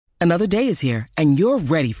Another day is here, and you're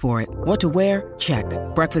ready for it. What to wear? Check.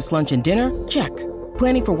 Breakfast, lunch, and dinner? Check.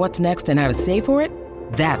 Planning for what's next and how to save for it?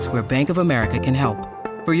 That's where Bank of America can help.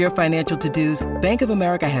 For your financial to-dos, Bank of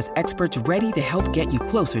America has experts ready to help get you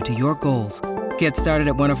closer to your goals. Get started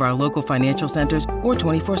at one of our local financial centers or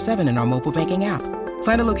 24/7 in our mobile banking app.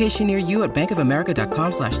 Find a location near you at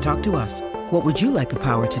bankofamerica.com/talktous. What would you like the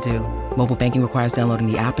power to do? Mobile banking requires downloading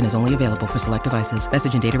the app and is only available for select devices.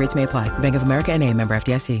 Message and data rates may apply. Bank of America N.A., member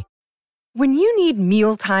FDIC. When you need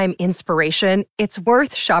mealtime inspiration, it's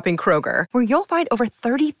worth shopping Kroger, where you'll find over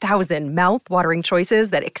 30,000 mouth-watering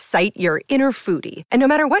choices that excite your inner foodie. And no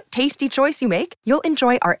matter what tasty choice you make, you'll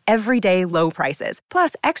enjoy our everyday low prices,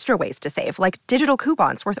 plus extra ways to save, like digital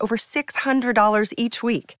coupons worth over $600 each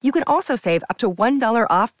week. You can also save up to $1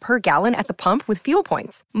 off per gallon at the pump with fuel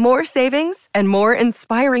points. More savings and more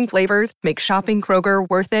inspiring flavors make shopping Kroger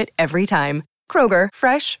worth it every time. Kroger,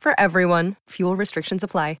 fresh for everyone. Fuel restrictions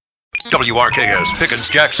apply. WRKS Pickens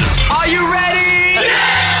Jackson. Are you ready?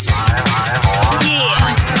 Yes!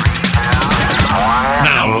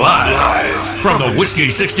 Now live from the Whiskey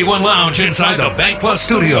 61 Lounge inside the Bank Plus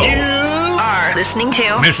studio. You are listening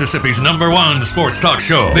to Mississippi's #1 sports talk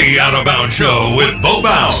show, The Out of Bounds Show with Bo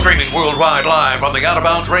Bounds. Streaming worldwide live on the Out of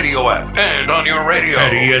Bounds radio app and on your radio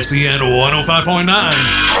at ESPN 105.9.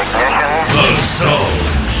 The Zone.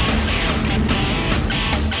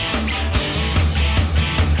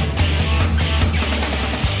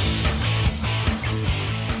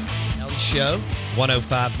 Show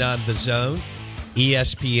 105.9 The Zone,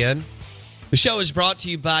 ESPN. The show is brought to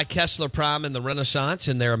you by Kessler Prime and the Renaissance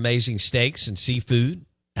and their amazing steaks and seafood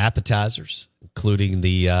appetizers, including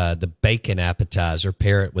the bacon appetizer.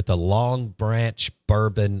 Pair it with a Long Branch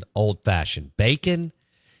bourbon old fashioned. Bacon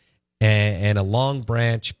and a Long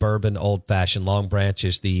Branch bourbon old fashioned. Long Branch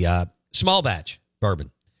is the small batch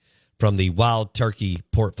bourbon from the Wild Turkey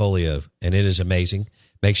portfolio, and it is amazing.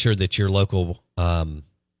 Make sure that your local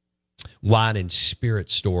wine and spirit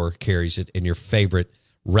store carries it in your favorite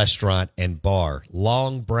restaurant and bar.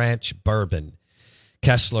 Long Branch Bourbon.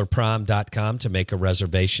 KesslerPrime.com to make a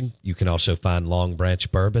reservation. You can also find Long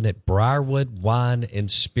Branch Bourbon at Briarwood Wine and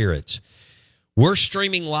Spirits. We're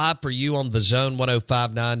streaming live for you on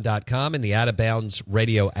thezone1059.com and the Out of Bounds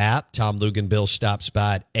radio app. Tom Luginbill stops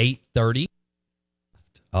by at 8:30.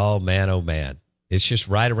 Oh, man. It's just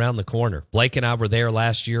right around the corner. Blake and I were there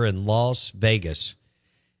last year in Las Vegas.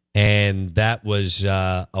 And that was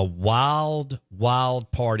a wild,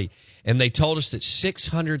 wild party. And they told us that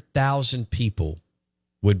 600,000 people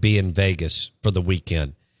would be in Vegas for the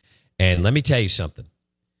weekend. And let me tell you something.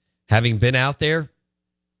 Having been out there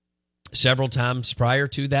several times prior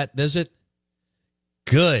to that visit,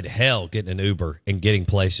 good hell, getting an Uber and getting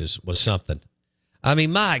places was something. I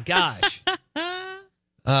mean, my gosh.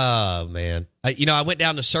 Oh, man. I went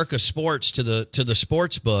down to Circus Sports to the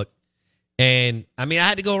sports book. And, I mean, I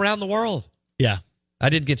had to go around the world. Yeah. I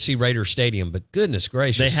did get to see Raider Stadium, but goodness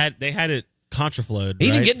gracious. They had it contraflowed,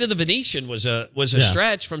 Even right? getting to the Venetian was a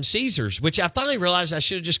stretch from Caesars, which I finally realized I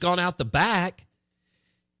should have just gone out the back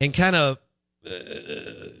and kind of,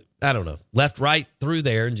 I don't know, left right through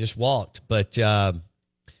there and just walked. But,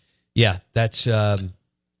 yeah, that's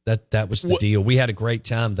that was the deal. We had a great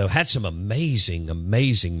time, though. Had some amazing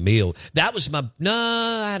meal. That was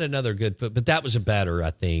I had another good food, but that was a better, I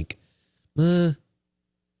think. I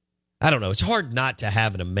don't know. It's hard not to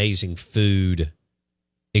have an amazing food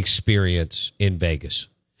experience in Vegas.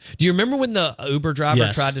 Do you remember when the Uber driver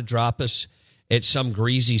tried to drop us at some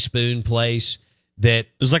greasy spoon place that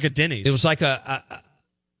it was like a Denny's? It was like a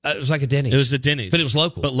Denny's. It was a Denny's, but it was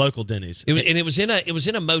local. But local Denny's. It was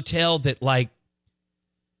in a motel that like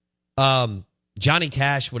Johnny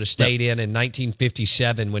Cash would have stayed in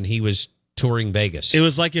 1957 when he was touring Vegas. It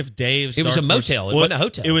was like if Dave's... It was a motel. It wasn't a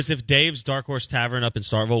hotel. It was if Dave's Dark Horse Tavern up in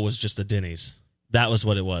Starkville was just a Denny's. That was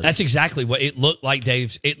what it was. That's exactly what it looked like,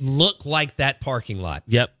 Dave's. It looked like that parking lot.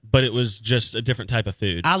 Yep, but it was just a different type of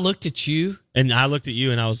food. I looked at you. And I looked at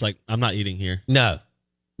you, and I was like, I'm not eating here. No.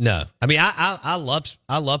 I mean, I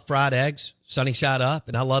love fried eggs, sunny side up,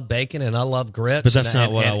 and I love bacon, and I love grits. But that's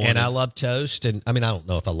not what I wanted. And I love toast. And I mean, I don't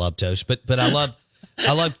know if I love toast, but I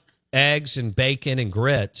love eggs and bacon and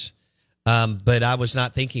grits. But I was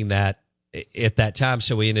not thinking that at that time,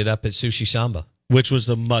 so we ended up at Sushi Samba. Which was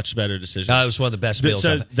a much better decision. It was one of the best meals.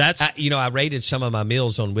 So I rated some of my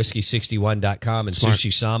meals on whiskey61.com, and smart.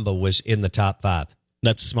 Sushi Samba was in the top 5.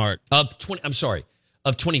 That's smart. Of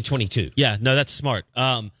 2022. Yeah, no, that's smart.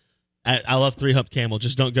 I love 3 Hump Camel.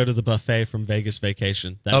 Just don't go to the buffet from Vegas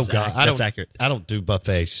Vacation. That's that's accurate. I don't do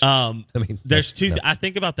buffets. There's two. No. I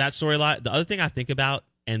think about that story a lot. The other thing I think about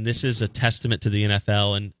and this is a testament to the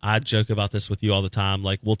NFL, and I joke about this with you all the time.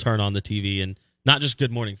 Like, we'll turn on the TV, and not just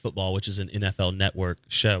Good Morning Football, which is an NFL network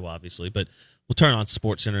show, obviously, but we'll turn on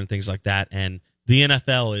SportsCenter and things like that, and the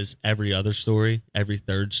NFL is every other story, every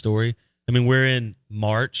third story. I mean, we're in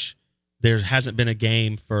March. There hasn't been a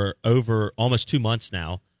game for over almost 2 months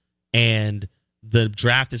now, and the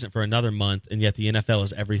draft isn't for another month, and yet the NFL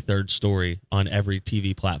is every third story on every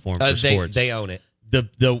TV platform for sports. They own it.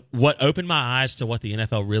 What opened my eyes to what the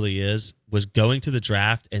NFL really is was going to the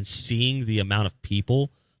draft and seeing the amount of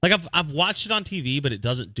people. Like, I've watched it on TV, but it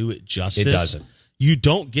doesn't do it justice. It doesn't. You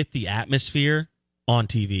don't get the atmosphere on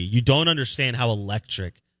TV. You don't understand how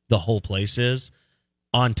electric the whole place is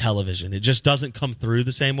on television. It just doesn't come through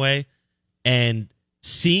the same way. And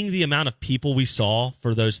seeing the amount of people we saw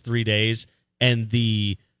for those 3 days and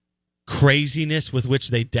the craziness with which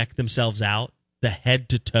they decked themselves out, the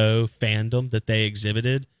head-to-toe fandom that they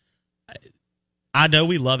exhibited. I know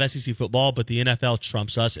we love SEC football, but the NFL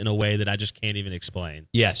trumps us in a way that I just can't even explain.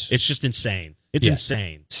 Yes. It's just insane. It's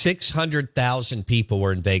insane. 600,000 people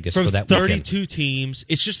were in Vegas for that 32 weekend. Teams.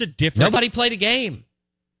 It's just a different... Nobody played a game.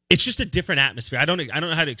 It's just a different atmosphere. I don't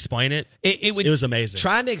know how to explain it. It was amazing.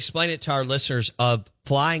 Trying to explain it to our listeners of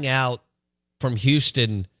flying out from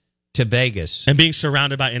Houston to Vegas and being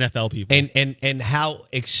surrounded by NFL people and how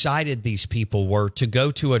excited these people were to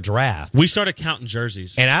go to a draft. We started counting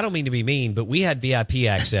jerseys. And I don't mean to be mean, but we had VIP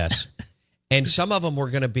access. And some of them were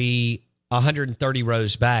going to be 130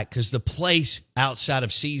 rows back because the place outside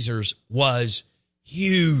of Caesars was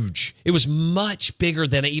huge. It was much bigger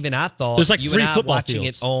than even I thought. It was like you 3 and I football watching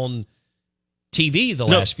fields. it on TV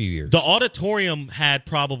last few years. The auditorium had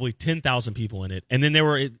probably 10,000 people in it, and then there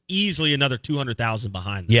were easily another 200,000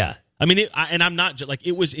 behind them. Yeah. I mean, and I'm not like,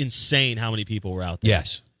 it was insane how many people were out there.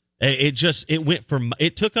 Yes.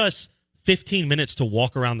 It took us 15 minutes to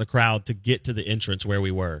walk around the crowd to get to the entrance where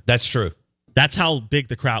we were. That's true. That's how big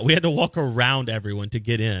the crowd. We had to walk around everyone to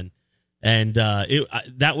get in, and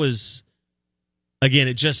that was, again,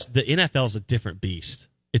 the NFL is a different beast.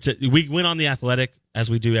 We went on The Athletic, as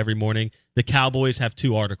we do every morning. The Cowboys have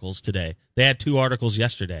 2 articles today. They had 2 articles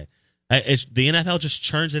yesterday. The NFL just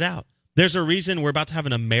churns it out. There's a reason we're about to have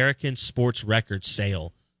an American sports record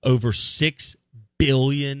sale over $6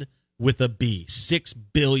 billion with a B, $6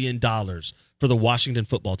 billion for the Washington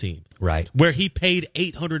football team. Right. Where he paid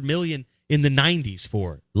 $800 million in the 90s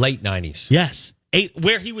for it. Late 90s. Yes.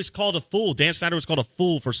 Where he was called a fool. Dan Snyder was called a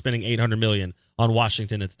fool for spending $800 million on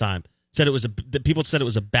Washington at the time. People said it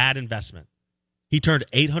was a bad investment. He turned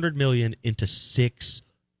 $800 million into $6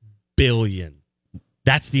 billion.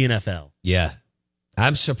 That's the NFL. Yeah.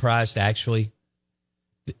 I'm surprised, actually.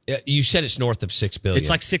 You said it's north of $6 billion. It's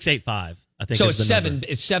like 685, I think. So is the number.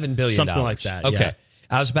 It's $7 billion. Something like that. Okay. Yeah.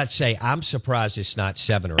 I was about to say, I'm surprised it's not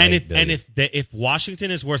 7 or 8 billion. And if Washington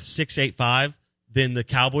is worth 685, then the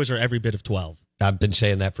Cowboys are every bit of 12. I've been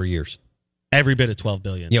saying that for years. Every bit of 12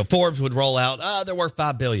 billion. You know, Forbes would roll out, they're worth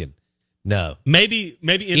 $5 billion. No. Maybe in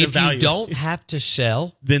the value. If you don't have to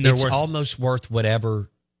sell, then they're it's almost worth whatever.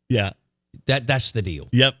 Yeah. That's the deal.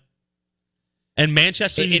 Yep. And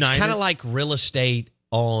Manchester United. It's kind of like real estate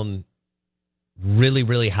on really,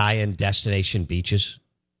 really high-end destination beaches.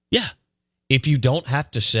 Yeah. If you don't have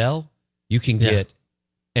to sell, you can get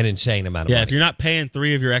an insane amount of money. Yeah, if you're not paying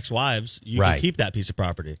 3 of your ex-wives, you can keep that piece of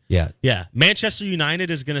property. Yeah. Yeah. Manchester United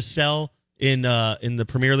is going to sell in the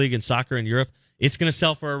Premier League in soccer in Europe. It's going to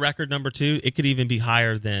sell for a record number 2. It could even be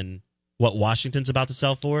higher than what Washington's about to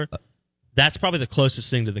sell for. That's probably the closest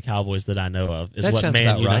thing to the Cowboys that I know of is what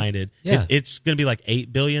Man United. Right. Yeah. It's going to be like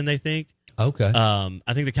 $8 billion, they think. Okay.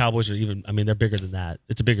 I think the Cowboys are even. I mean, they're bigger than that.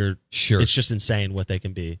 It's a bigger. Sure. It's just insane what they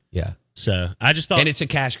can be. Yeah. So I just thought, and it's a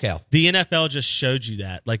cash cow. The NFL just showed you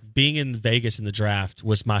that. Like being in Vegas in the draft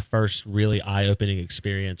was my first really eye-opening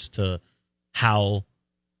experience to how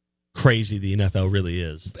crazy the NFL really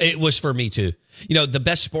is. It was for me too. You know, the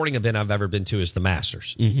best sporting event I've ever been to is the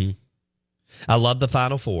Masters. Mm-hmm. I love the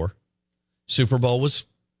Final Four. Super Bowl was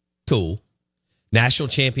cool. National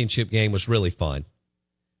championship game was really fun.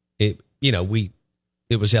 It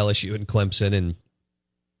was LSU and Clemson,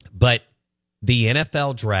 but the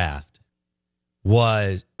NFL draft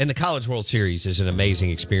was, and the College World Series is an amazing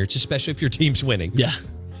experience, especially if your team's winning. Yeah.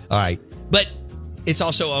 All right. But it's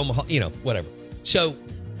also Omaha, whatever. So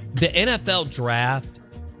the NFL draft,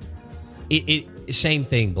 it same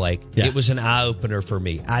thing, Blake. Yeah. It was an eye-opener for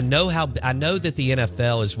me. I know that the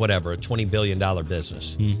NFL is a $20 billion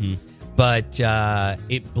business. Mm-hmm. But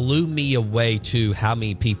it blew me away to how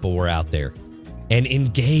many people were out there and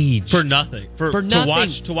engaged for nothing. For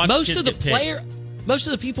nothing. To watch most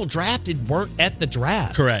of the people drafted weren't at the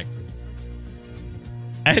draft. Correct.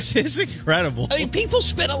 It's incredible. I mean, people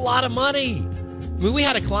spend a lot of money. I mean, we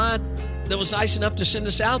had a client that was nice enough to send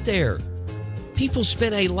us out there. People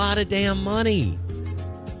spend a lot of damn money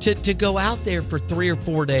to go out there for 3 or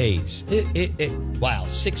 4 days. Wow,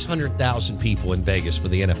 600,000 people in Vegas for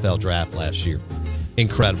the NFL draft last year.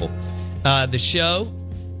 Incredible. The show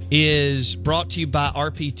is brought to you by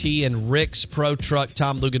RPT and Rick's Pro Truck.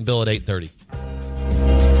 Tom Luginbill at 8:30.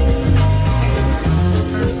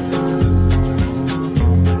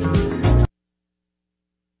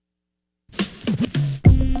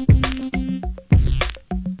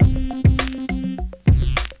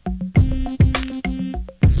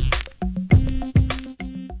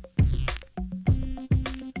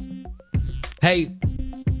 Hey,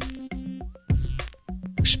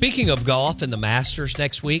 speaking of golf and the Masters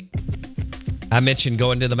next week, I mentioned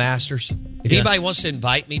going to the Masters. If anybody wants to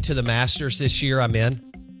invite me to the Masters this year, I'm in.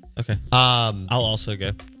 Okay. I'll also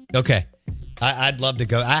go. Okay. I'd love to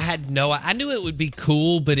go. I knew it would be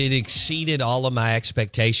cool, but it exceeded all of my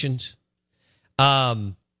expectations.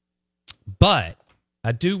 But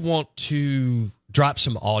I do want to drop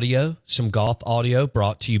some golf audio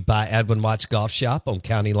brought to you by Edwin Watts Golf Shop on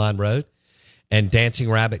County Line Road and Dancing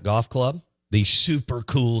Rabbit Golf Club, the super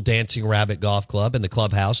cool Dancing Rabbit Golf Club in the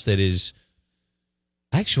clubhouse that is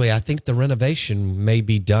actually, I think the renovation may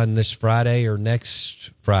be done this Friday or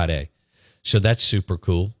next Friday. So that's super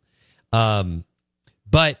cool.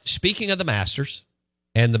 But speaking of the Masters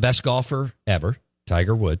and the best golfer ever,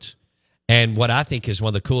 Tiger Woods, and what I think is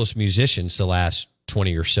one of the coolest musicians the last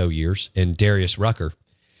 20 or so years, in Darius Rucker.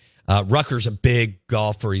 Rucker's a big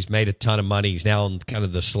golfer. He's made a ton of money. He's now on kind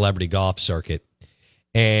of the celebrity golf circuit.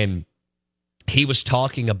 And he was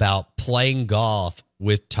talking about playing golf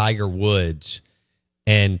with Tiger Woods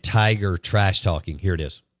and Tiger trash talking. Here it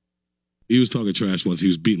is. He was talking trash once. He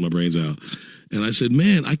was beating my brains out. And I said,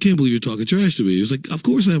 man, I can't believe you're talking trash to me. He was like, of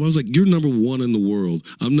course I am. I was like, you're number 1 in the world.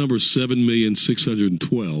 I'm number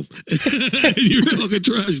 7,612,000. And you're talking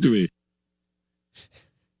trash to me.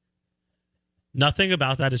 Nothing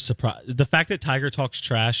about that is surprising. The fact that Tiger talks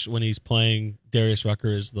trash when he's playing Darius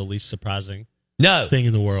Rucker is the least surprising thing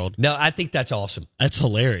in the world. No, I think that's awesome. That's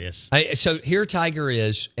hilarious. So here Tiger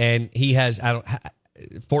is, and he has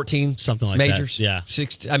 14 something like majors. That. Yeah,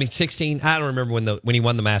 16. I don't remember when he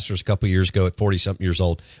won the Masters a couple of years ago at 40-something years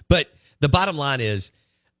old. But the bottom line is,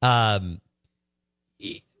 can't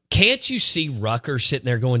you see Rucker sitting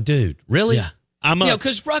there going, "Dude, really?" Yeah.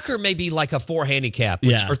 Because Rucker may be like a 4 handicap,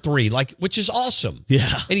 or 3, which is awesome. Yeah,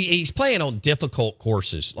 and he's playing on difficult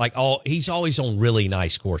courses. He's always on really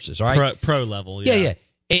nice courses, right? Pro level. Yeah.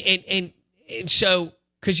 And so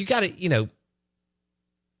because you got to, you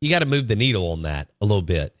got to move the needle on that a little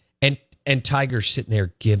bit. And Tiger's sitting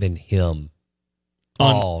there giving him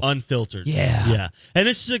all unfiltered. Yeah. And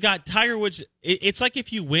this is a guy, Tiger Woods. It's like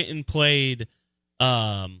if you went and played,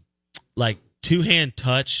 like 2-hand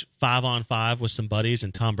touch 5-on-5 with some buddies,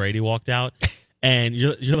 and Tom Brady walked out, and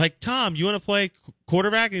you're like, Tom, you want to play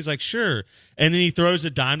quarterback? And he's like, sure. And then he throws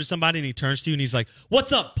a dime to somebody, and he turns to you, and he's like,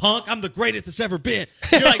 what's up, punk? I'm the greatest that's ever been.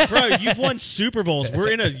 You're like, bro, you've won Super Bowls.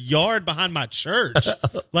 We're in a yard behind my church.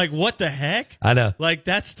 Like, what the heck? I know. Like,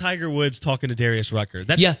 that's Tiger Woods talking to Darius Rucker.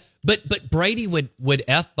 But Brady would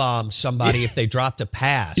F-bomb somebody if they dropped a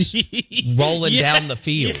pass rolling down the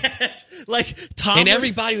field. Yes. Like Tom, and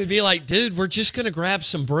everybody would be like, dude, we're just going to grab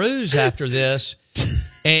some brews after this.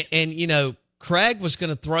 and Craig was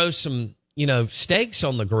going to throw some, steaks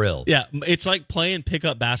on the grill. Yeah, it's like playing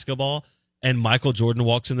pickup basketball and Michael Jordan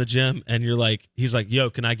walks in the gym and he's like, yo,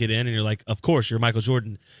 can I get in? And you're like, of course, you're Michael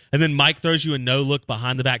Jordan. And then Mike throws you a no-look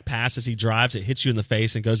behind the back pass as he drives. It hits you in the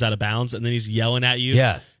face and goes out of bounds. And then he's yelling at you.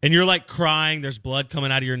 Yeah. And you're like crying. There's blood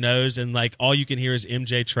coming out of your nose. And like all you can hear is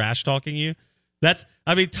MJ trash talking you.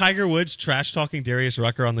 Tiger Woods trash talking Darius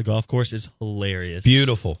Rucker on the golf course is hilarious.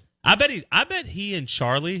 Beautiful. I bet he and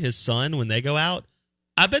Charlie, his son, when they go out,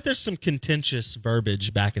 I bet there's some contentious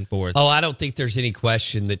verbiage back and forth. Oh, I don't think there's any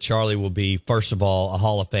question that Charlie will be, first of all, a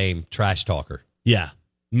Hall of Fame trash talker. Yeah.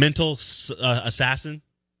 Mental assassin.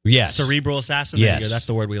 Yes. Cerebral assassin. Yes. There you go. That's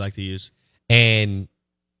the word we like to use. And,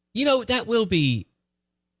 that'll be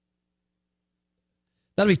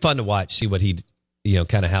fun to watch, see what he,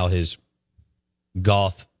 kind of how his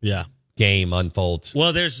golf game unfolds.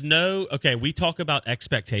 Well, we talk about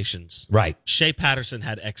expectations. Right. Shea Patterson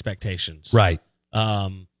had expectations. Right.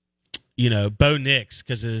 Bo Nix,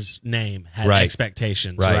 because his name had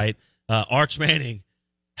expectations, right? Arch Manning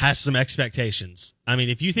has some expectations. I mean,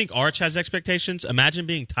 if you think Arch has expectations, imagine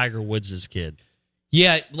being Tiger Woods' kid.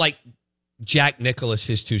 Yeah, like Jack Nicklaus,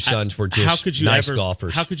 his two sons were just nice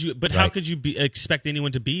golfers. How could you expect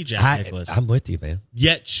anyone to be Jack Nicklaus? I'm with you, man.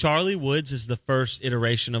 Yet Charlie Woods is the first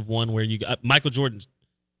iteration of one where Michael Jordan's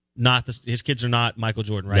not his kids are not Michael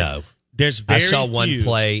Jordan, right? No. I saw one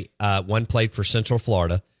play. One played for Central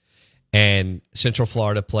Florida, and Central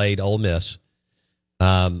Florida played Ole Miss.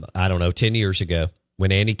 I don't know, 10 years ago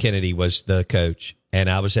when Andy Kennedy was the coach, and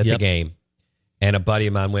I was at the game, and a buddy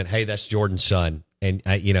of mine went, "Hey, that's Jordan's son," and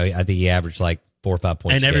I think he averaged like 4 or 5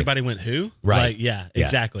 points. And everybody went, "Who?" Right? Like, yeah,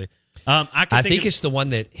 exactly. I think it's the one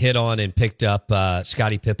that hit on and picked up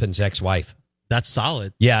Scottie Pippen's ex-wife. That's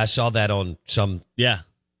solid. Yeah, I saw that on some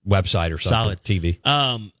website or something. Solid TV.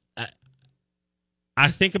 I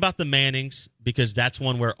think about the Mannings because that's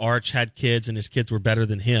one where Arch had kids and his kids were better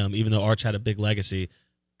than him, even though Arch had a big legacy.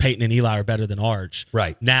 Peyton and Eli are better than Arch.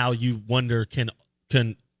 Right. Now you wonder, Peyton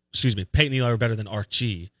and Eli are better than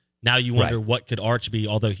Archie. Now you wonder what could Arch be,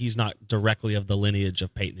 although he's not directly of the lineage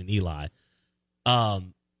of Peyton and Eli.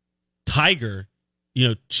 Tiger,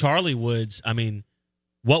 Charlie Woods, I mean,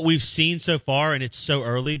 what we've seen so far, and it's so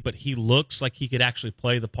early, but he looks like he could actually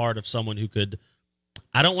play the part of someone who could,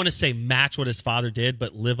 I don't want to say match what his father did,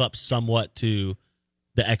 but live up somewhat to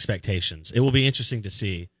the expectations. It will be interesting to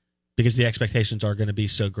see because the expectations are going to be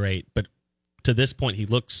so great. But to this point, he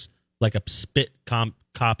looks like a spit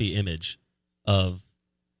copy image of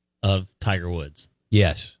Tiger Woods.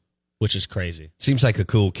 Yes. Which is crazy. Seems like a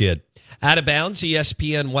cool kid. Out of Bounds,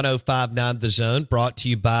 ESPN 105.9 The Zone, brought to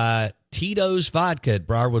you by Tito's Vodka at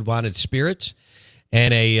Briarwood Wine and Spirits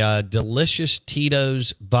and a delicious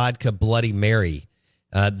Tito's Vodka Bloody Mary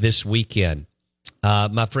this weekend.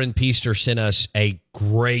 My friend Peaster sent us a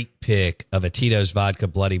great pic of a Tito's Vodka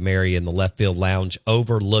Bloody Mary in the left field lounge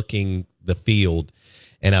overlooking the field,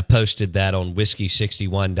 and I posted that on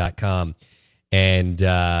whiskey61.com, and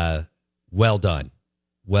well done.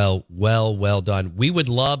 Well done. We would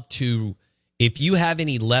love to, if you have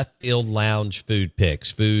any left field lounge food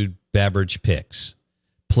beverage picks,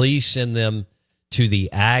 please send them to the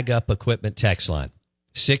Ag Up Equipment text line,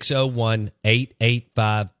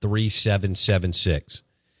 601-885-3776.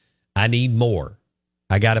 I need more.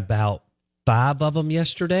 I got about 5 of them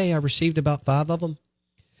yesterday. I received about 5 of them.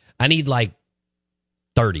 I need like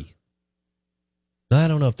 30. I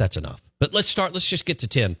don't know if that's enough, but let's just get to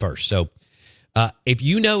 10 first. So if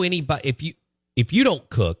you know anybody, if you don't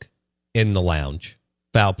cook in the lounge,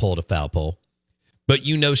 foul pole to foul pole, but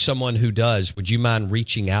you know someone who does, would you mind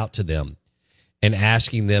reaching out to them and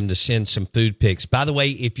asking them to send some food pics? By the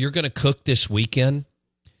way, if you're going to cook this weekend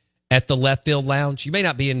at the left field lounge, you may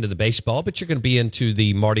not be into the baseball, but you're going to be into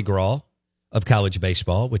the Mardi Gras of college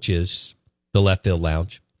baseball, which is the left field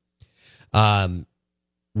lounge.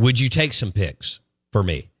 Would you take some pics for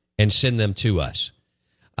me and send them to us?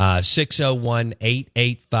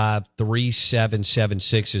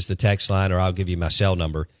 601-885-3776 is the text line, or I'll give you my cell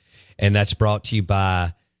number. And that's brought to you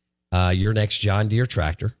by your next John Deere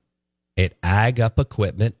tractor at Ag Up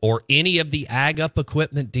Equipment or any of the Ag Up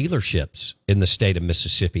Equipment dealerships in the state of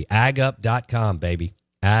Mississippi. AgUp.com, baby.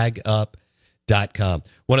 AgUp.com.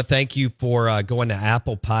 Want to thank you for going to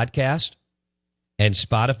Apple Podcast and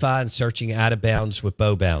Spotify and searching Out of Bounds with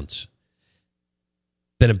Bo Bounds.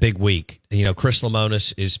 Been a big week. Chris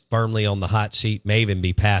Lemonis is firmly on the hot seat, may even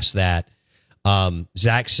be past that.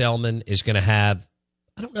 Zach Selman is going to have,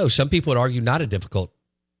 I don't know, some people would argue not a difficult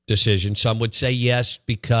decision. Some would say yes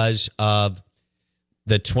because of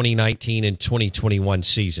the 2019 and 2021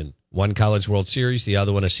 season. One College World Series, the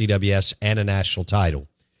other one a CWS and a national title.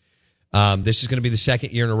 This is going to be the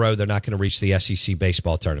second year in a row they're not going to reach the SEC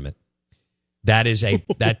baseball tournament. That is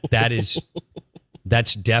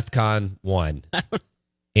that's DEFCON 1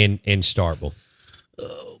 in Starkville.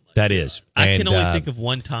 That is. I can only think of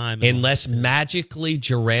one time. Unless magically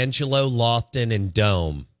Gerangelo, Lofton, and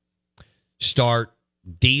Dome start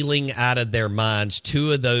dealing out of their minds.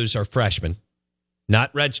 2 of those are freshmen,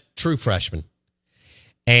 not true freshmen.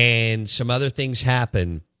 And some other things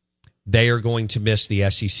happen. They are going to miss the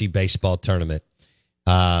SEC baseball tournament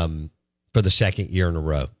for the second year in a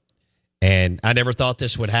row. And I never thought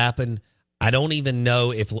this would happen. I don't even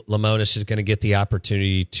know if Lemonis is going to get the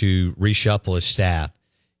opportunity to reshuffle his staff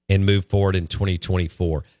and move forward in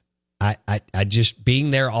 2024. I just,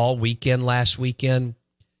 being there all weekend last weekend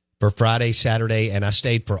for Friday, Saturday, and I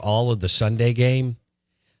stayed for all of the Sunday game.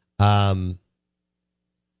 I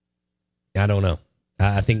don't know.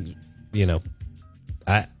 I think, you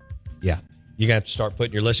got to start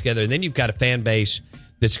putting your list together. And then you've got a fan base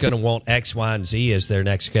that's going to want X, Y, and Z as their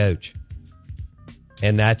next coach.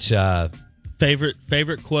 And that's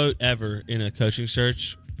favorite quote ever in a coaching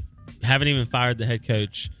search. Haven't even fired the head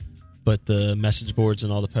coach. but the message boards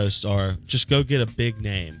and all the posts are just go get a big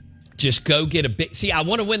name. Just go get a big... See, I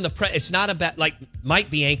want to win the... It's not about... Like, Mike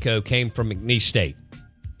Bianco came from McNeese State.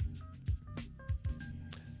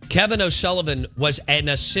 Kevin O'Sullivan was an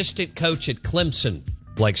assistant coach at Clemson,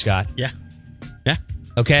 Blake Scott. Yeah.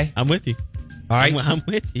 Okay? I'm with you. All right. I'm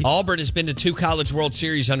with you. Auburn has been to 2 College World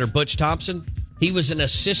Series under Butch Thompson. He was an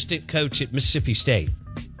assistant coach at Mississippi State.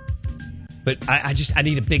 But I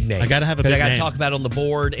need a big name. I got to have a big name. I got to talk about it on the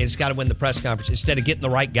board, and it's got to win the press conference. Instead of getting the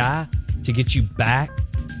right guy to get you back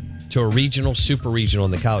to a regional, super regional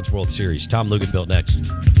in the College World Series. Tom Luginbill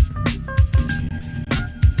next.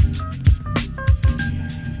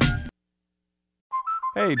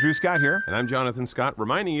 Hey, Drew Scott here, and I'm Jonathan Scott,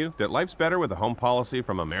 reminding you that life's better with a home policy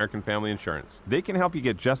from American Family Insurance. They can help you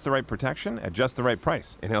get just the right protection at just the right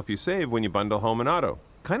price and help you save when you bundle home and auto.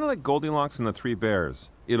 Kind of like Goldilocks and the Three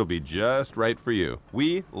Bears. It'll be just right for you.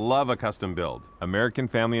 We love a custom build. American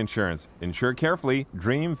Family Insurance. Insure carefully,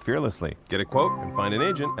 dream fearlessly. Get a quote and find an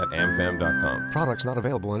agent at amfam.com. Products not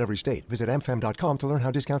available in every state. Visit amfam.com to learn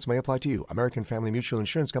how discounts may apply to you. American Family Mutual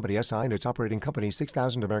Insurance Company, SI, and its operating company,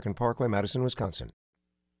 6000 American Parkway, Madison, Wisconsin.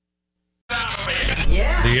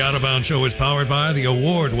 Yeah. The Out of Bounds Show is powered by the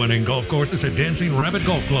award-winning golf courses at Dancing Rabbit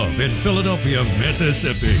Golf Club in Philadelphia,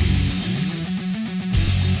 Mississippi.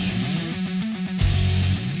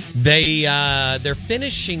 They're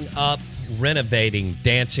finishing up renovating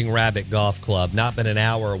Dancing Rabbit Golf Club. Not been an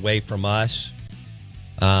hour away from us.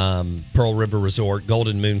 Pearl River Resort,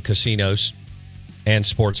 Golden Moon Casinos, and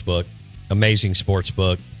Sportsbook. Amazing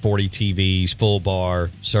Sportsbook. 40 TVs, full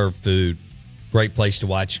bar, served food. Great place to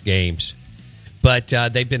watch games. But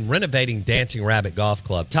they've been renovating Dancing Rabbit Golf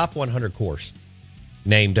Club. Top 100 course.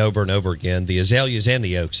 Named over and over again. The Azaleas and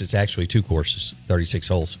the Oaks. It's actually 2 courses, 36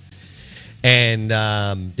 holes. And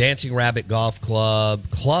Dancing Rabbit Golf Club,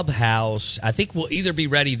 Clubhouse, I think we'll either be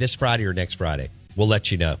ready this Friday or next Friday. We'll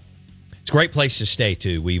let you know. It's a great place to stay,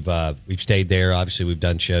 too. We've stayed there. Obviously, we've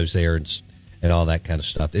done shows there and all that kind of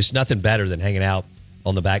stuff. There's nothing better than hanging out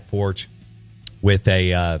on the back porch with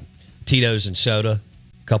a Tito's and soda,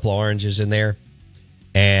 a couple of oranges in there,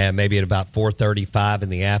 and maybe at about 4:35 in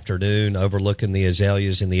the afternoon, overlooking the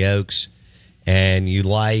Azaleas and the Oaks, and you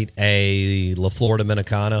light a La Florida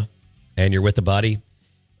Dominicana, and you're with a buddy.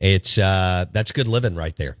 It's that's good living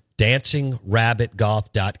right there.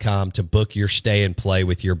 DancingRabbitGolf.com to book your stay and play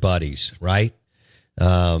with your buddies, right?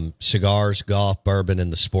 Cigars, golf, bourbon,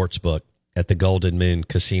 and the sports book at the Golden Moon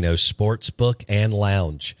Casino Sportsbook and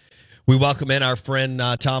Lounge. We welcome in our friend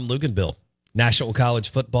Tom Luginbill, National College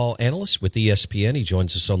Football Analyst with ESPN. He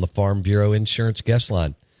joins us on the Farm Bureau Insurance Guest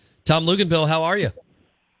Line. Tom Luginbill, how are you?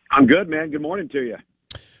 I'm good, man. Good morning to you.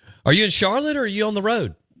 Are you in Charlotte or are you on the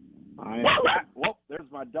road? I am. Well,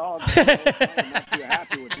 there's my dog. I'm not too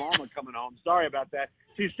happy with Mama coming home. Sorry about that.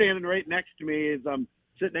 She's standing right next to me as I'm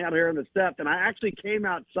sitting out here on the steps, and I actually came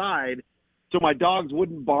outside so my dogs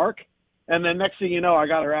wouldn't bark. And then next thing you know, I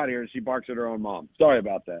got her out here, and she barks at her own mom. Sorry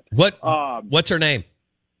about that. What's her name?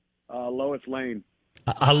 Lois Lane.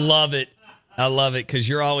 I love it. I love it because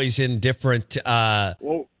you're always in different.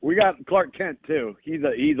 Well, we got Clark Kent too.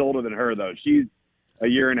 He's older than her though. She's a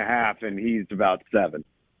year and a half, and he's about 7.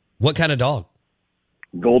 What kind of dog?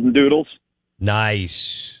 Golden Doodles.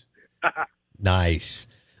 Nice. Nice.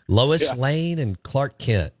 Lois Lane and Clark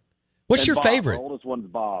Kent. What's your Bob, favorite? Our oldest one's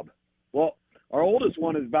Bob. Well, our oldest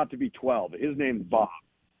one is about to be 12. His name's Bob,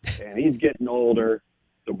 and he's getting older.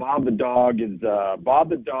 So Bob the dog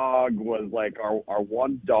was like our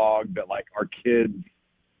one dog that like our kids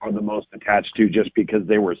are the most attached to just because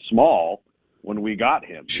they were small when we got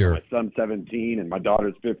him. Sure. My son's 17 and my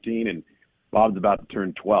daughter's 15 and Bob's about to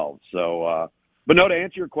turn 12. So, but no, to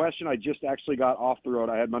answer your question, I just actually got off the road.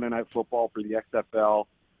 I had Monday Night Football for the XFL,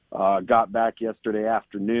 got back yesterday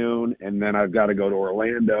afternoon, and then I've got to go to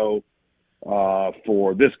Orlando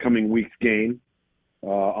for this coming week's game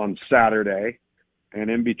on Saturday. And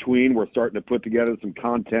in between, we're starting to put together some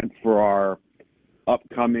content for our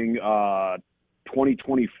upcoming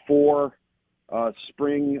 2024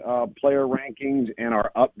 spring player rankings and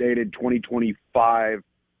our updated 2025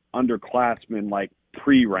 underclassmen like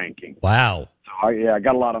pre-ranking. Wow. So I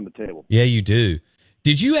got a lot on the table. Yeah, you do.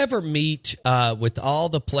 Did you ever meet with all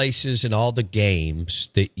the places and all the games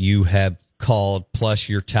that you have called, plus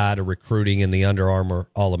you're tied to recruiting in the Under Armour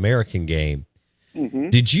All-American game? Mm-hmm.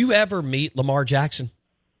 Did you ever meet Lamar Jackson?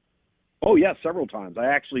 Oh, yeah, several times. I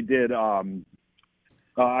actually did. I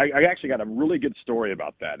actually got a really good story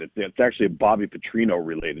about that. It's actually a Bobby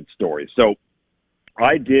Petrino-related story. So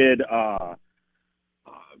I did a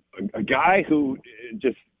guy who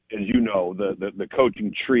just as you know, the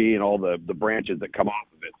coaching tree and all the branches that come off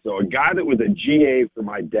of it. So a guy that was a GA for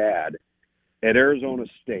my dad at Arizona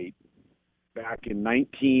State back in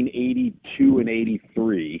 1982 and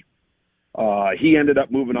 83, he ended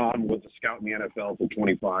up moving on, was a scout in the NFL for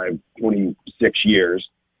 26 years.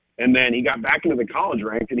 And then he got back into the college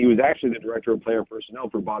ranks, and he was actually the director of player personnel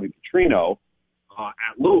for Bobby Petrino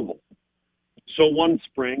at Louisville. So one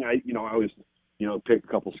spring, I always, pick a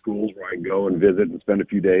couple schools where I go and visit and spend a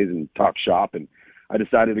few days and talk shop. And I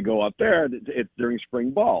decided to go up there during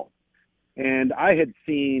spring ball. And I had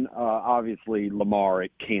seen, obviously, Lamar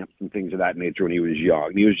at camps and things of that nature when he was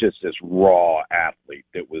young. He was just this raw athlete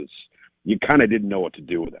that was, you kind of didn't know what to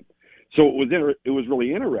do with him. So it was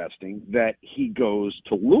really interesting that he goes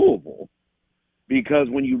to Louisville, because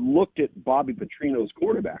when you looked at Bobby Petrino's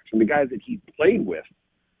quarterbacks and the guys that he played with,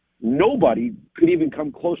 nobody could even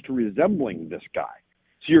come close to resembling this guy.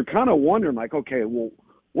 So you're kind of wondering, like, okay, well,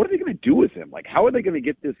 what are they going to do with him? Like, how are they going to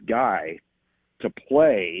get this guy to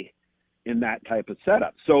play in that type of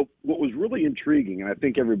setup? So what was really intriguing, and I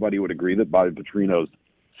think everybody would agree that Bobby Petrino's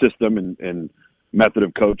system and method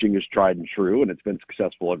of coaching is tried and true, and it's been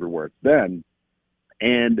successful everywhere it's been.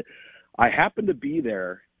 And I happened to be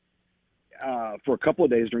there for a couple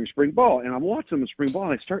of days during spring ball, and I'm watching the spring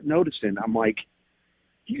ball, and I start noticing, I'm like,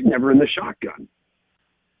 he's never in the shotgun.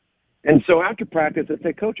 And so after practice, I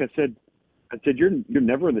said, Coach, I said, you're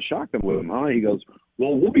never in the shotgun with him, huh? He goes,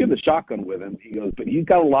 well, we'll be in the shotgun with him. He goes, but he's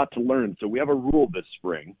got a lot to learn. So we have a rule this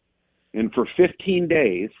spring, and for 15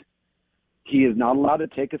 days, he is not allowed to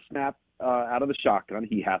take a snap out of the shotgun.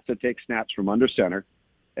 He has to take snaps from under center.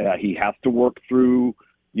 He has to work through,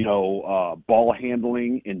 ball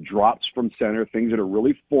handling and drops from center, things that are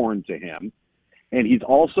really foreign to him. And he's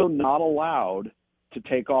also not allowed to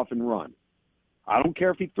take off and run. I don't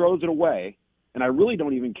care if he throws it away, and I really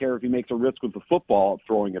don't even care if he makes a risk with the football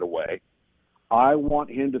throwing it away. I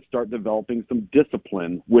want him to start developing some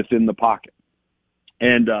discipline within the pocket.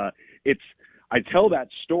 And I tell that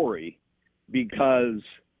story because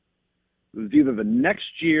it was either the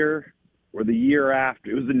next year or the year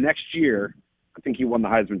after. It was the next year. I think he won the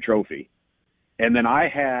Heisman Trophy. And then I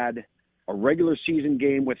had a regular season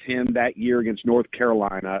game with him that year against North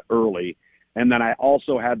Carolina early. And then I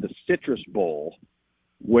also had the Citrus Bowl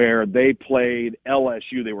where they played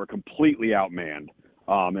LSU. They were completely outmanned.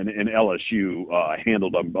 And LSU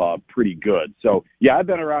handled them pretty good. So, yeah, I've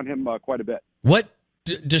been around him quite a bit.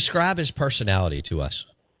 Describe his personality to us.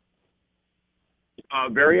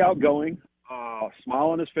 Very outgoing,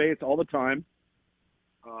 smile on his face all the time.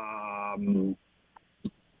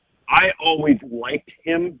 I always liked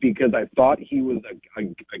him because I thought he was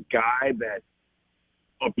a guy that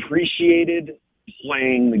appreciated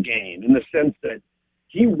playing the game, in the sense that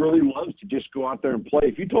he really loves to just go out there and play.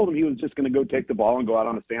 If you told him he was just going to go take the ball and go out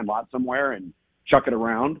on a sand lot somewhere and chuck it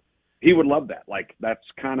around, he would love that. Like, that's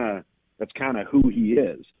kind of who he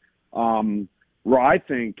is. Where I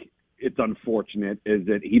think it's unfortunate is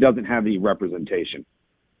that he doesn't have any representation.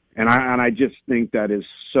 And I just think that is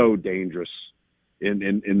so dangerous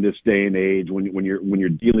in this day and age when you're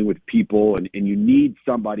dealing with people and you need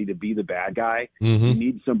somebody to be the bad guy. Mm-hmm. You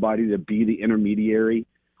need somebody to be the intermediary,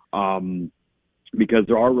 because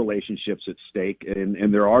there are relationships at stake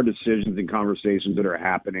and there are decisions and conversations that are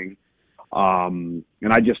happening. And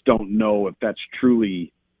I just don't know if that's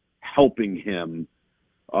truly helping him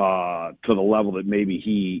to the level that maybe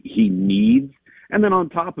he needs. And then on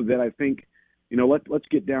top of it, I think, let's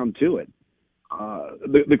get down to it.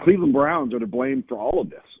 The Cleveland Browns are to blame for all of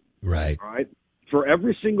this. Right. Right. For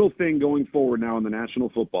every single thing going forward now in the National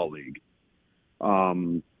Football League,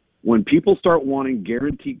 when people start wanting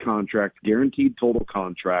guaranteed contracts, guaranteed total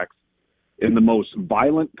contracts in the most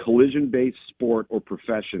violent collision-based sport or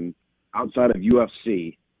profession outside of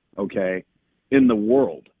UFC, okay, in the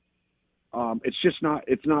world, it's not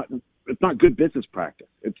good business practice.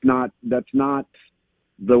 That's not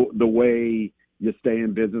the way you stay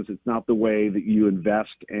in business. It's not the way that you invest.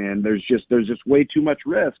 And there's just way too much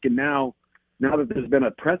risk. And now that there's been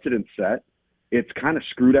a precedent set, it's kind of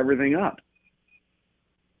screwed everything up.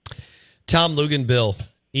 Tom Luginbill,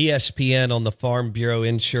 ESPN on the Farm Bureau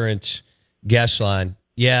Insurance guest line.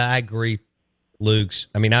 Yeah, I agree, Lugs.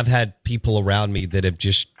 I mean, I've had people around me that have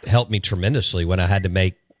just helped me tremendously when I had to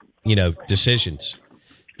make, decisions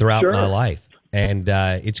throughout my life. And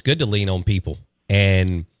it's good to lean on people.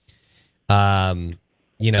 And, man,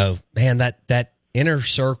 that inner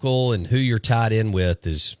circle and who you're tied in with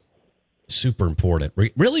is super important,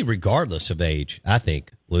 really, regardless of age. I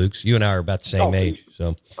think, Luke, you and I are about the same age.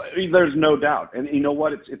 So there's no doubt. And you know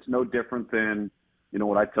what? It's no different than,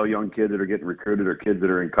 what I tell young kids that are getting recruited or kids that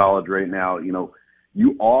are in college right now.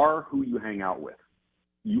 you are who you hang out with.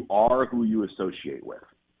 You are who you associate with.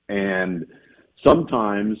 And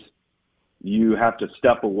sometimes you have to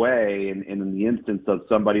step away, and in the instance of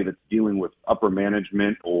somebody that's dealing with upper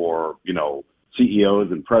management or,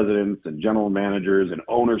 CEOs and presidents and general managers and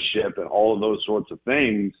ownership and all of those sorts of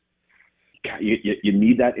things, you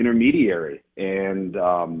need that intermediary. And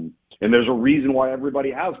there's a reason why everybody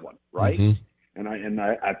has one, right? Mm-hmm. And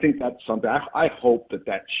I think that's something I hope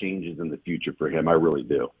that changes in the future for him. I really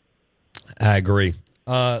do. I agree.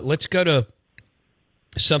 Let's go to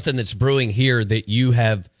something that's brewing here that you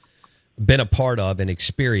have been a part of and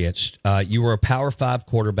experienced. You were a Power 5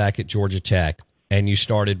 quarterback at Georgia Tech, and you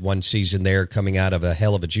started one season there coming out of a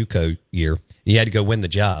hell of a JUCO year. You had to go win the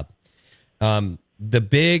job. The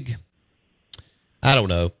big, I don't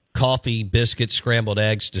know, coffee, biscuits, scrambled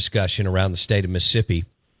eggs discussion around the state of Mississippi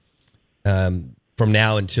from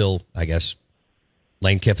now until, I guess,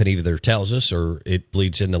 Lane Kiffin either tells us or it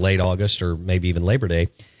bleeds into late August or maybe even Labor Day,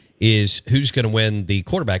 is who's going to win the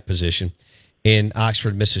quarterback position in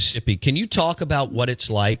Oxford, Mississippi. Can you talk about what it's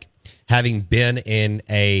like having been in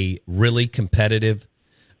a really competitive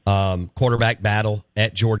quarterback battle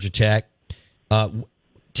at Georgia Tech?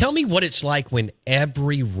 Tell me what it's like when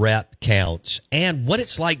every rep counts and what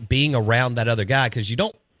it's like being around that other guy, because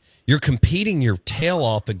you're competing your tail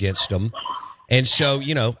off against them. And so,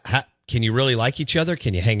 can you really like each other?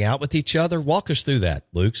 Can you hang out with each other? Walk us through that,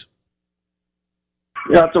 Lukes.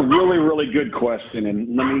 Yeah, that's a really, really good question.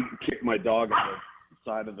 And let me kick my dog on the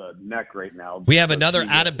side of the neck right now. We have another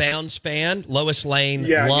Out of Bounds fan. Lois Lane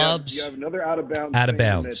loves. You have another Out of Bounds. Out of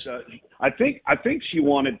Bounds. That, I think she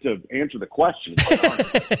wanted to answer the question.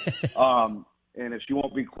 And if she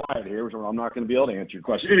won't be quiet here, I'm not going to be able to answer your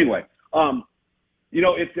question. Anyway,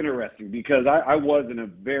 it's interesting because I was in a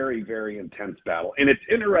very, very intense battle. And it's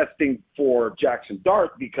interesting for Jackson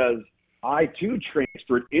Dart because I, too,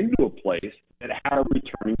 transferred into a place that had a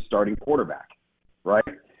returning starting quarterback, right?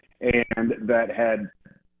 And that had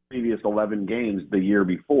previous 11 games the year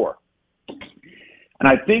before. And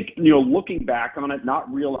I think, looking back on it,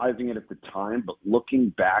 not realizing it at the time, but looking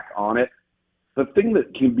back on it, the thing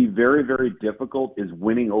that can be very, very difficult is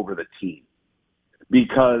winning over the team.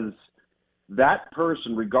 Because that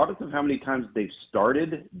person, regardless of how many times they've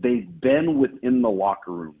started, they've been within the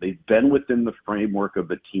locker room. They've been within the framework of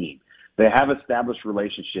the team. They have established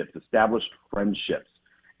relationships, established friendships.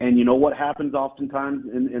 And you know what happens oftentimes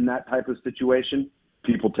in that type of situation?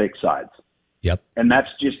 People take sides. Yep. And that's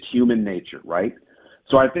just human nature, right?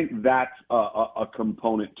 So I think that's a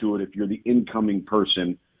component to it if you're the incoming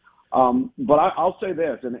person. But I'll say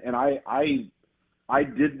this, and I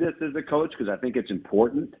did this as a coach because I think it's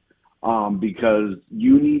important because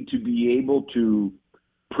you need to be able to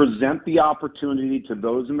present the opportunity to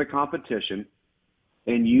those in the competition,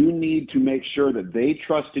 and you need to make sure that they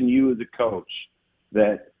trust in you as a coach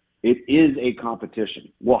that it is a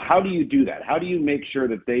competition. Well, how do you do that? How do you make sure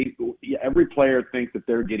that every player thinks that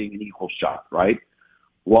they're getting an equal shot, right?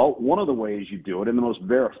 Well, one of the ways you do it, and the most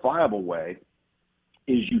verifiable way,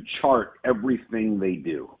 is you chart everything they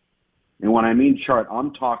do. And when I mean chart,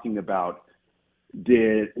 I'm talking about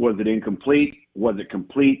was it incomplete? Was it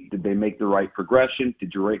complete? Did they make the right progression?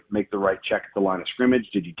 Did you make the right check at the line of scrimmage?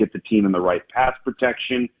 Did you get the team in the right pass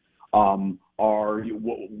protection?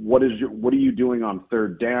 What are you doing on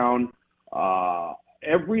third down?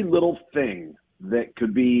 Every little thing that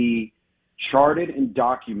could be charted and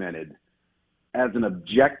documented as an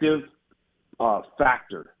objective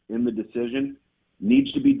factor in the decision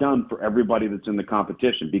needs to be done for everybody that's in the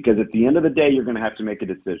competition, because at the end of the day, you're going to have to make a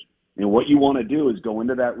decision. And what you want to do is go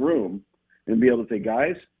into that room and be able to say,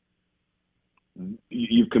 guys,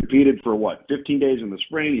 you've competed for 15 days in the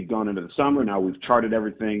spring, you've gone into the summer, now we've charted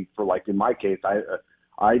everything for, like in my case,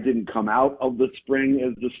 I didn't come out of the spring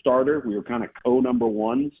as the starter. We were kind of co-number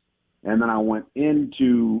ones. And then I went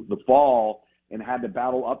into the fall and had to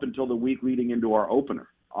battle up until the week leading into our opener.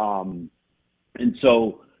 And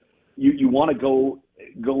so you want to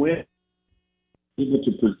go in, able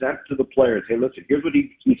to present to the players, hey, listen, here's what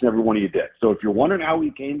each and every one of you did. So if you're wondering how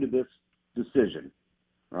we came to this decision,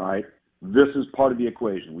 all right, this is part of the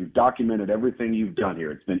equation. We've documented everything you've done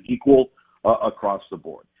here. It's been equal across the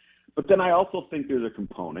board. But then I also think there's a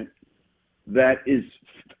component that is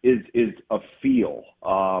a feel.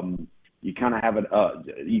 You kind of have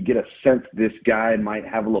you get a sense this guy might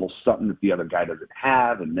have a little something that the other guy doesn't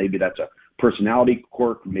have, and maybe that's a personality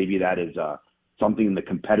quirk. Maybe that is something in the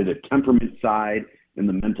competitive temperament side, in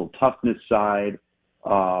the mental toughness side,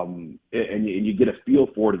 and you get a feel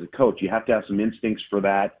for it as a coach. You have to have some instincts for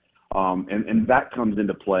that, and that comes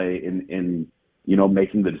into play in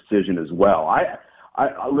making the decision as well.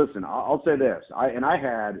 Listen. I'll say this.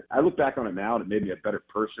 I look back on it now, and it made me a better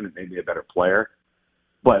person. It made me a better player.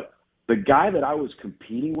 But the guy that I was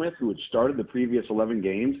competing with, who had started the previous 11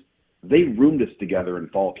 games, they roomed us together in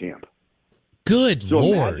fall camp. Good so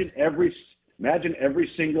Lord! Imagine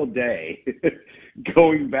every single day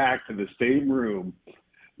going back to the same room,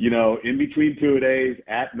 in between 2 days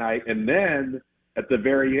at night, and then at the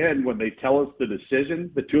very end when they tell us the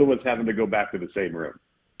decision, the two of us having to go back to the same room.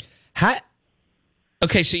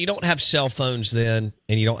 Okay, so you don't have cell phones then,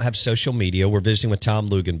 and you don't have social media. We're visiting with Tom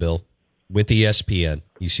Luginbill with ESPN.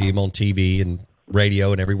 You see him on TV and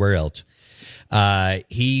radio and everywhere else.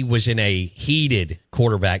 He was in a heated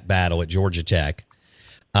quarterback battle at Georgia Tech,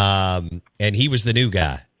 and he was the new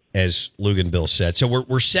guy, as Luginbill said. So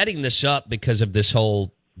we're setting this up because of this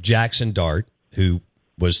whole Jackson Dart, who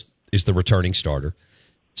is the returning starter,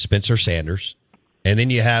 Spencer Sanders, and then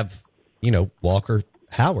you have, Walker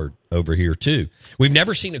Howard over here too. We've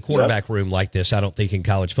never seen a quarterback room like this, I don't think, in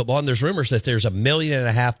college football. And there's rumors that there's $1.5 million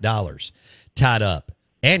tied up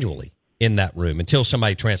annually in that room until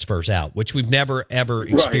somebody transfers out, which we've never, ever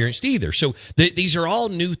experienced either. So these are all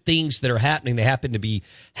new things that are happening. They happen to be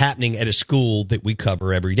happening at a school that we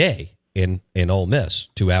cover every day in Ole Miss,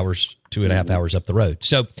 2.5 hours up the road.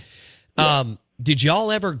 So did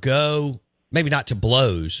y'all ever go, maybe not to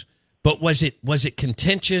blows, but was it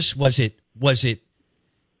contentious? Was it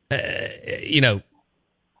at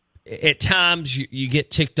times you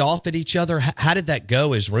get ticked off at each other? How did that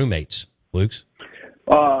go as roommates, Luke's?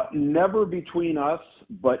 Never between us,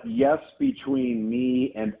 but yes, between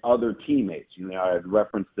me and other teammates. I had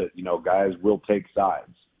referenced that, guys will take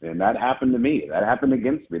sides. And that happened to me. That happened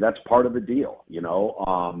against me. That's part of the deal,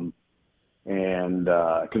 And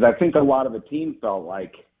because I think a lot of the team felt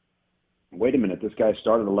like, wait a minute, this guy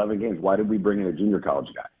started 11 games. Why did we bring in a junior college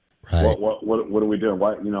guy? Right. What are we doing?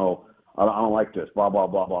 Why, I don't like this, blah, blah,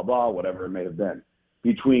 blah, blah, blah, whatever it may have been.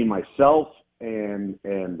 Between myself and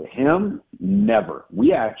him, never.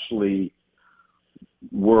 We actually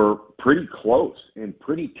were pretty close and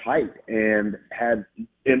pretty tight and had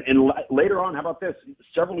and later on, how about this?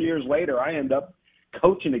 Several years later, I end up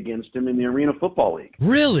coaching against him in the Arena Football League.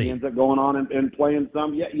 Really? He ends up going on and playing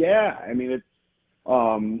some. Yeah. I mean, it's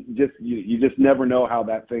just you just never know how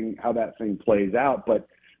that thing plays out. But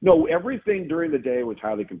no, everything during the day was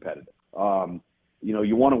highly competitive.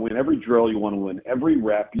 You want to win every drill. You want to win every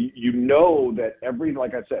rep. You know that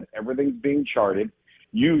like I said, everything's being charted.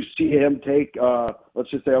 You see him take, let's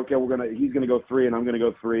just say, okay, he's going to go 3 and I'm going to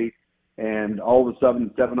go 3. And all of a sudden,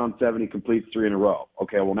 7-on-7, he completes 3 in a row.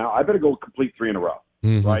 Okay, well, now I better go complete 3 in a row,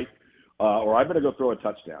 right? Or I better go throw a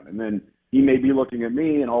touchdown. And then he may be looking at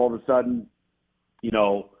me, and all of a sudden,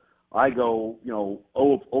 I go, 0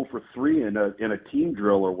 for 3 in a team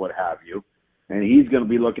drill or what have you. And he's going to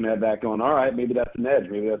be looking at that going, all right, maybe that's an edge.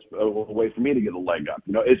 Maybe that's a way for me to get a leg up.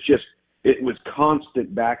 It was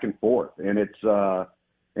constant back and forth. And if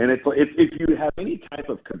you have any type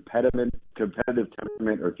of competitive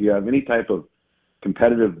temperament, or if you have any type of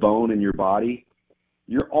competitive bone in your body,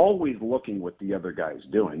 you're always looking what the other guy's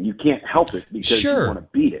doing. You can't help it because you want to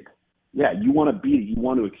beat it. Yeah, you want to beat it. You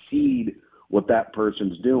want to exceed what that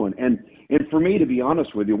person's doing. And for me, to be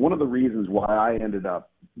honest with you, one of the reasons why I ended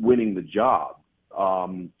up winning the job,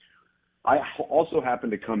 I also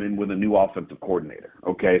happened to come in with a new offensive coordinator.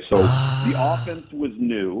 Okay, so the offense was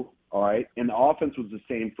new, all right, and the offense was the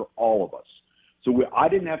same for all of us. So I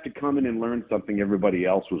didn't have to come in and learn something everybody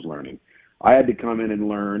else was learning. I had to come in and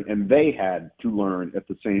learn, and they had to learn at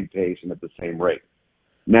the same pace and at the same rate.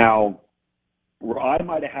 Now, where I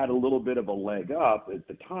might have had a little bit of a leg up at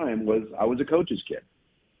the time was I was a coach's kid,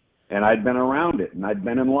 and I'd been around it, and I'd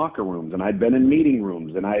been in locker rooms, and I'd been in meeting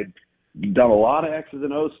rooms, and I'd done a lot of X's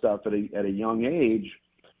and O's stuff at a young age.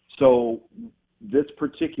 So this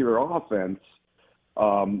particular offense,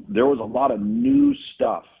 there was a lot of new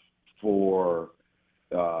stuff for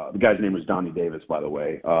the guy's name was Donnie Davis, by the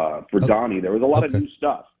way. For Donnie, there was a lot of new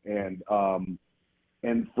stuff. And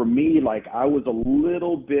for me, like, I was a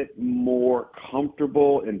little bit more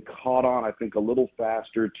comfortable and caught on, I think, a little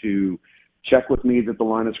faster to check with needs at the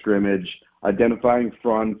line of scrimmage, identifying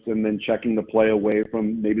fronts, and then checking the play away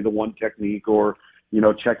from maybe the one technique, or,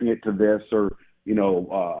 checking it to this, or,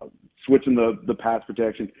 switching the pass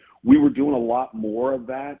protection. We were doing a lot more of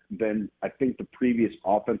that than I think the previous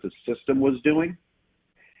offensive system was doing.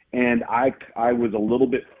 And I was a little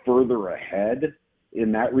bit further ahead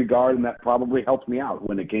in that regard, and that probably helped me out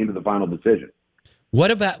when it came to the final decision.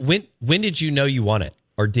 What about when did you know you won it,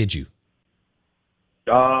 or did you?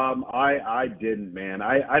 I didn't, man.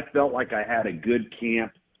 I felt like I had a good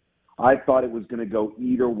camp. I thought it was going to go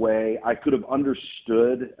either way. I could have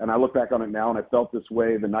understood, and I look back on it now, and I felt this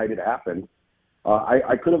way the night it happened.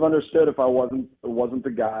 I could have understood if I wasn't the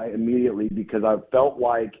guy immediately, because I felt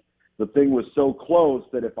like the thing was so close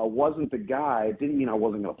that if I wasn't the guy, it didn't mean I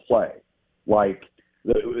wasn't going to play. Like,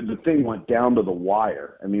 the thing went down to the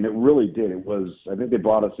wire. I mean, it really did. It was, I think they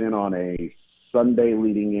brought us in on a Sunday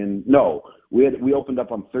leading in. No, we opened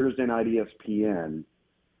up on Thursday night ESPN.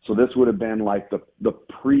 So this would have been like the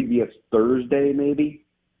previous Thursday, maybe.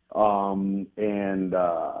 And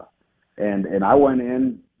I went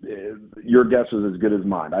in. Your guess was as good as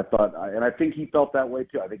mine. I thought, and I think he felt that way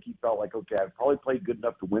too. I think he felt like, okay, I've probably played good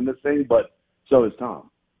enough to win this thing, but so is Tom.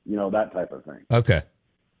 You know, that type of thing. Okay.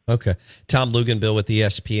 Tom Luginbill with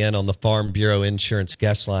ESPN on the Farm Bureau Insurance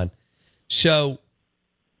guest line. So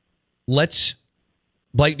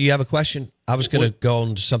Blake, do you have a question? I was going to go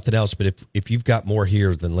on to something else, but if you've got more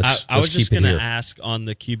here, then let's I was keep just going to ask on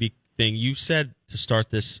the QB thing. You said to start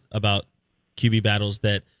this about QB battles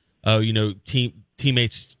that,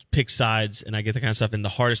 teammates pick sides, and I get that kind of stuff, and the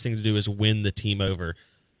hardest thing to do is win the team over.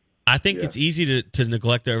 I think it's easy to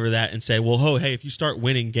neglect over that and say, well, hey, if you start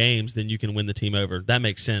winning games, then you can win the team over. That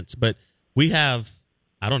makes sense. But we have,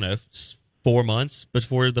 4 months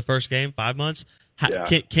before the first game, 5 months.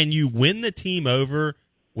 Can you win the team over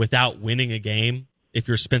without winning a game if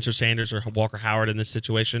you're Spencer Sanders or Walker Howard in this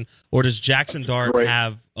situation? Or does Jackson Dart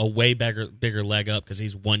have a way bigger leg up because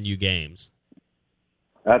he's won you games?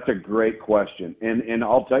 That's a great question. And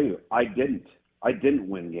I'll tell you, I didn't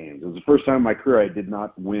win games. It was the first time in my career I did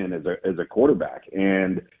not win as a quarterback.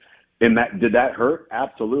 And did that hurt?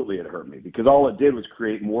 Absolutely it hurt me, because all it did was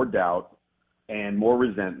create more doubt and more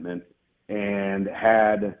resentment, and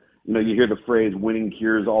had, you hear the phrase winning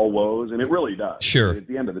cures all woes, and it really does. Sure. At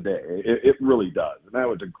the end of the day, it really does. And that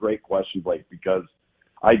was a great question, Blake, because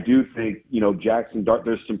I do think, Jackson Dart,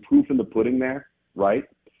 there's some proof in the pudding there, right?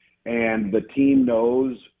 And the team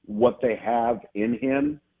knows what they have in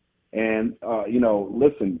him. And,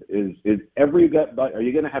 listen, are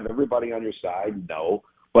you going to have everybody on your side? No.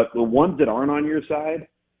 But the ones that aren't on your side,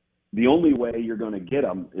 the only way you're going to get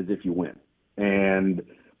them is if you win. And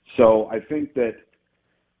so I think that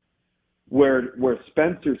where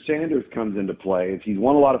Spencer Sanders comes into play is he's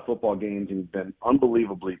won a lot of football games and he's been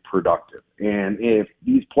unbelievably productive. And if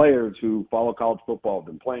these players who follow college football have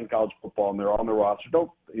been playing college football and they're on the roster,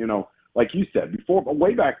 like you said before,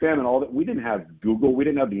 way back then and all that, we didn't have Google, we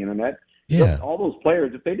didn't have the internet. Yeah. So all those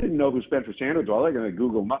players, if they didn't know who Spencer Sanders was, they're going to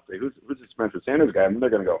Google him up, say, who's this Spencer Sanders guy? And they're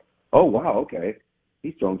going to go, oh, wow, okay.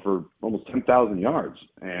 He's thrown for almost 10,000 yards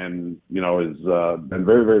and, has been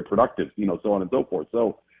very, very productive, so on and so forth.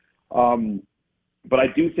 So, but I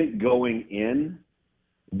do think going in,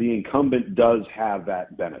 the incumbent does have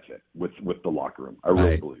that benefit with the locker room. I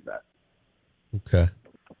really believe that. Okay.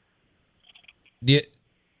 Yeah.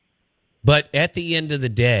 But at the end of the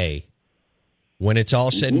day, when it's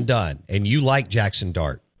all said and done, and you like Jackson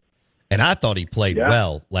Dart, and I thought he played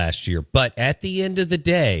well last year, but at the end of the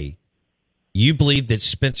day, you believe that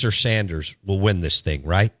Spencer Sanders will win this thing,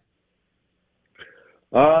 right?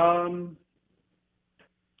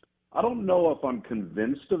 I don't know if I'm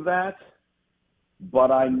convinced of that,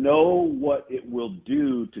 but I know what it will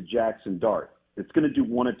do to Jackson Dart. It's going to do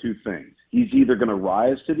one of two things. He's either going to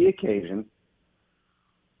rise to the occasion,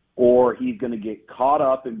 or he's going to get caught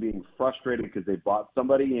up in being frustrated because they brought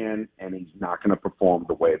somebody in and he's not going to perform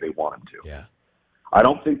the way they want him to. Yeah. I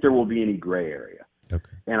don't think there will be any gray area.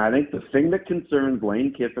 Okay. And I think the thing that concerns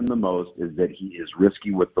Lane Kiffin the most is that he is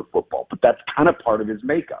risky with the football. But that's kind of part of his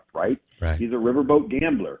makeup, right? He's a riverboat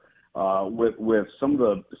gambler. With some of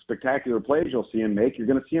the spectacular plays you'll see him make, you're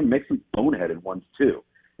going to see him make some boneheaded ones too.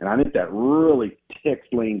 And I think that really ticks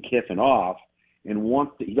Lane Kiffin off, and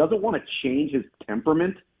he doesn't want to change his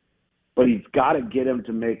temperament, but he's got to get him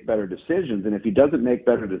to make better decisions. And if he doesn't make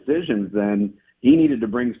better decisions, then he needed to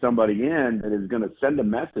bring somebody in that is going to send a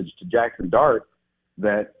message to Jackson Dart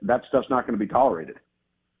that stuff's not going to be tolerated,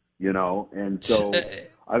 And so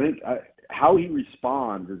I think how he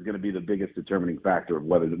responds is going to be the biggest determining factor of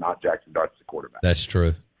whether or not Jackson Dart's the quarterback. That's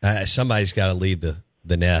true. Somebody's got to leave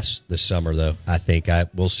the nest this summer, though. I think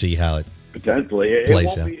we'll see how it potentially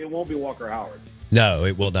plays out. It won't be Walker Howard. No,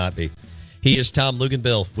 it will not be. He is Tom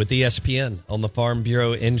Luginbill with ESPN on the Farm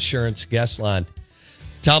Bureau Insurance guest line.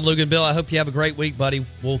 Tom Luginbill, I hope you have a great week, buddy.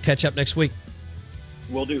 We'll catch up next week.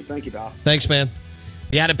 Will do. Thank you, pal. Thanks, man.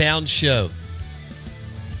 The Out of Bounds Show.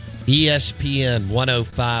 ESPN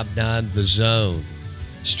 105.9 The Zone.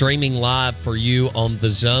 Streaming live for you on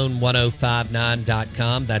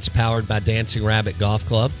thezone1059.com. That's powered by Dancing Rabbit Golf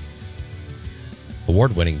Club.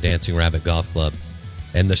 Award-winning Dancing Rabbit Golf Club.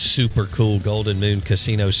 and the super cool Golden Moon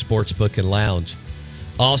Casino Sportsbook and Lounge.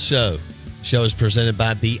 Also, show is presented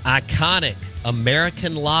by the iconic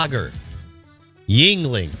American Lager,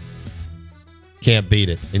 Yingling. Can't beat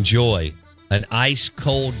it. Enjoy an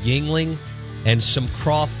ice-cold Yingling and some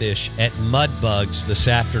crawfish at Mudbugs this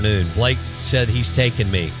afternoon. Blake said he's taking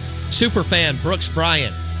me. Superfan Brooks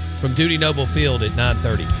Bryant from Duty Noble Field at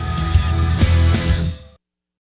 9:30.